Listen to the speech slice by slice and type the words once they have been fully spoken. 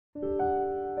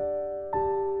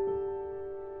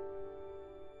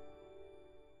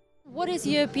is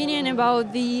your opinion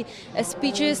about the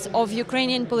speeches of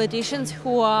Ukrainian politicians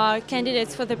who are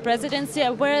candidates for the presidency?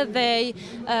 Were they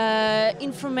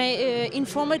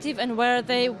informative, and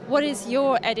what is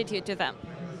your attitude to them?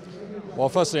 Well,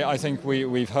 firstly, I think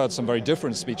we've heard some very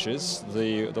different speeches.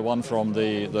 The one from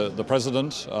the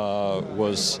president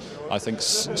was, I think,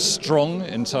 strong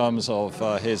in terms of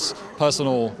his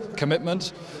personal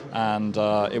commitment, and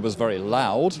it was very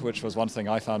loud, which was one thing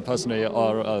I found personally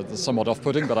somewhat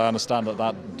off-putting, but I understand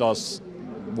that does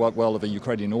work well with a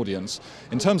Ukrainian audience.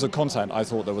 In terms of content, I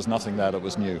thought there was nothing there that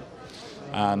was new.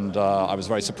 And I was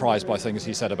very surprised by things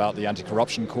he said about the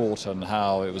anti-corruption court and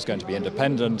how it was going to be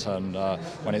independent, and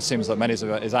when it seems that many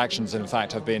of his actions in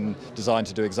fact have been designed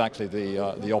to do exactly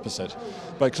the opposite.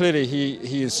 But clearly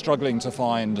he is struggling to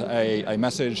find a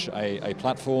message, a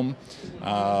platform.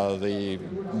 The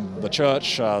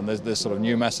church, this sort of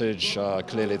new message,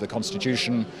 clearly the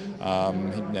constitution.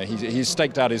 He's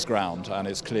staked out his ground, and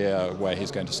it's clear where he's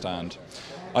going to stand.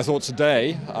 I thought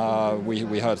today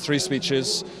we heard three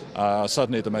speeches.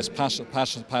 Certainly the most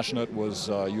passionate was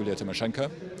Yulia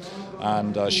Tymoshenko,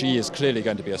 and she is clearly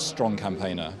going to be a strong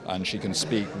campaigner, and she can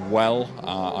speak well.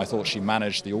 I thought she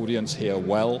managed the audience here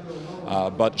well,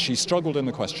 but she struggled in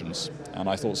the questions, and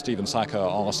I thought Stephen Saka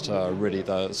asked her really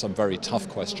some very tough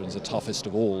questions, the toughest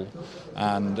of all,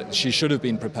 and she should have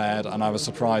been prepared, and I was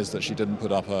surprised that she didn't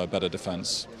put up a better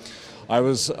defense. I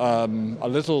was a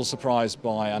little surprised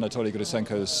by Anatoly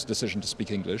Grisenko's decision to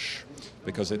speak English,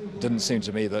 because it didn't seem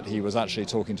to me that he was actually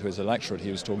talking to his electorate.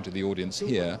 He was talking to the audience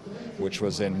here, which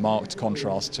was in marked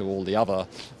contrast to all the other,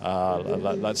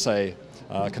 let's say,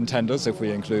 contenders, if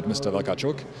we include Mr.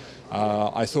 Vakachuk.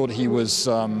 I thought he was,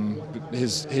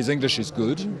 his English is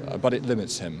good, but it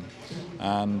limits him.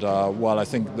 And while I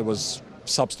think there was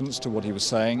substance to what he was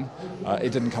saying,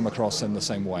 it didn't come across in the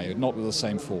same way, not with the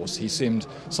same force. He seemed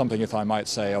something, if I might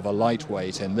say, of a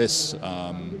lightweight in this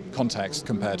context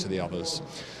compared to the others.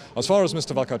 As far as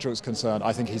Mr. Vakachuk is concerned,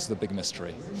 I think he's the big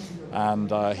mystery,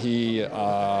 and he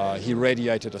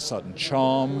radiated a certain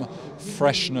charm,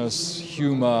 freshness,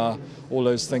 humour, all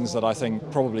those things that I think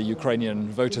probably Ukrainian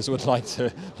voters would like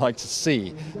to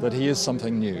see, that he is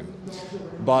something new.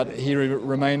 But he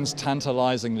remains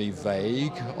tantalizingly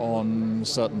vague on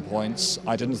certain points.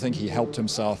 I didn't think he helped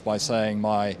himself by saying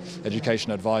my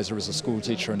education advisor is a school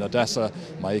teacher in Odessa,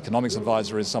 my economics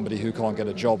advisor is somebody who can't get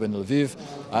a job in Lviv.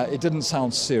 It didn't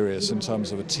sound serious in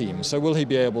terms of a team. So will he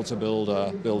be able to build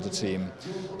a team?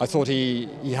 I thought he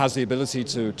has the ability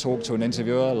to talk to an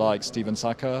interviewer like Stephen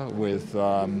Saka with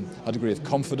a degree of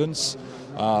confidence.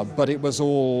 But it was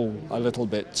all a little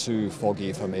bit too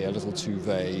foggy for me, a little too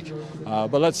vague.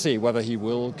 But let's see whether he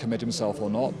will commit himself or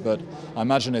not. But I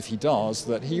imagine if he does,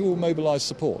 that he will mobilize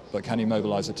support. But can he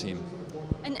mobilize a team?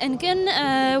 And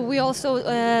can we also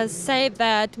say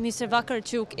that Mr.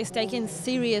 Vakachuk is taken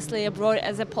seriously abroad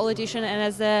as a politician and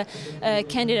as a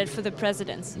candidate for the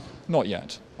presidency? Not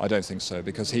yet. I don't think so,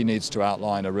 because he needs to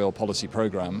outline a real policy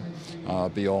program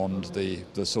beyond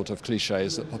the sort of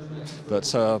cliches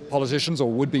that politicians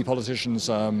or would-be politicians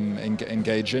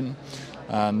engage in.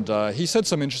 And he said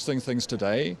some interesting things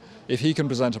today. If he can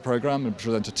present a program and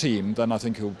present a team, then I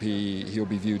think he'll be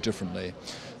viewed differently.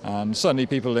 And certainly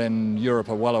people in Europe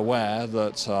are well aware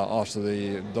that after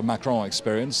the Macron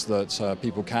experience that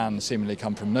people can seemingly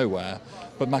come from nowhere,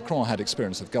 but Macron had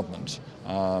experience of government.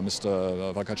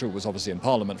 Mr. Vakachuk was obviously in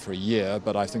Parliament for a year,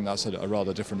 but I think that's a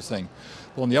rather different thing.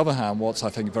 But on the other hand, what's I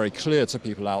think very clear to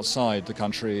people outside the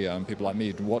country, people like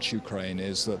me who watch Ukraine,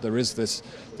 is that there is this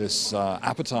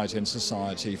appetite in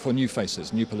society for new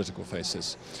faces, new political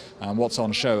faces. And what's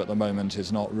on show at the moment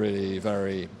is not really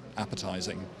very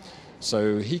appetizing.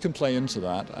 So he can play into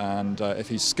that, and if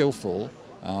he's skillful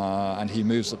and he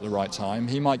moves at the right time,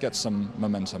 he might get some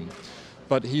momentum.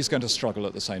 But he's going to struggle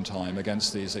at the same time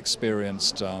against these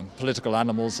experienced political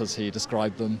animals, as he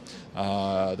described them.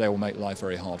 They will make life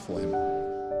very hard for him.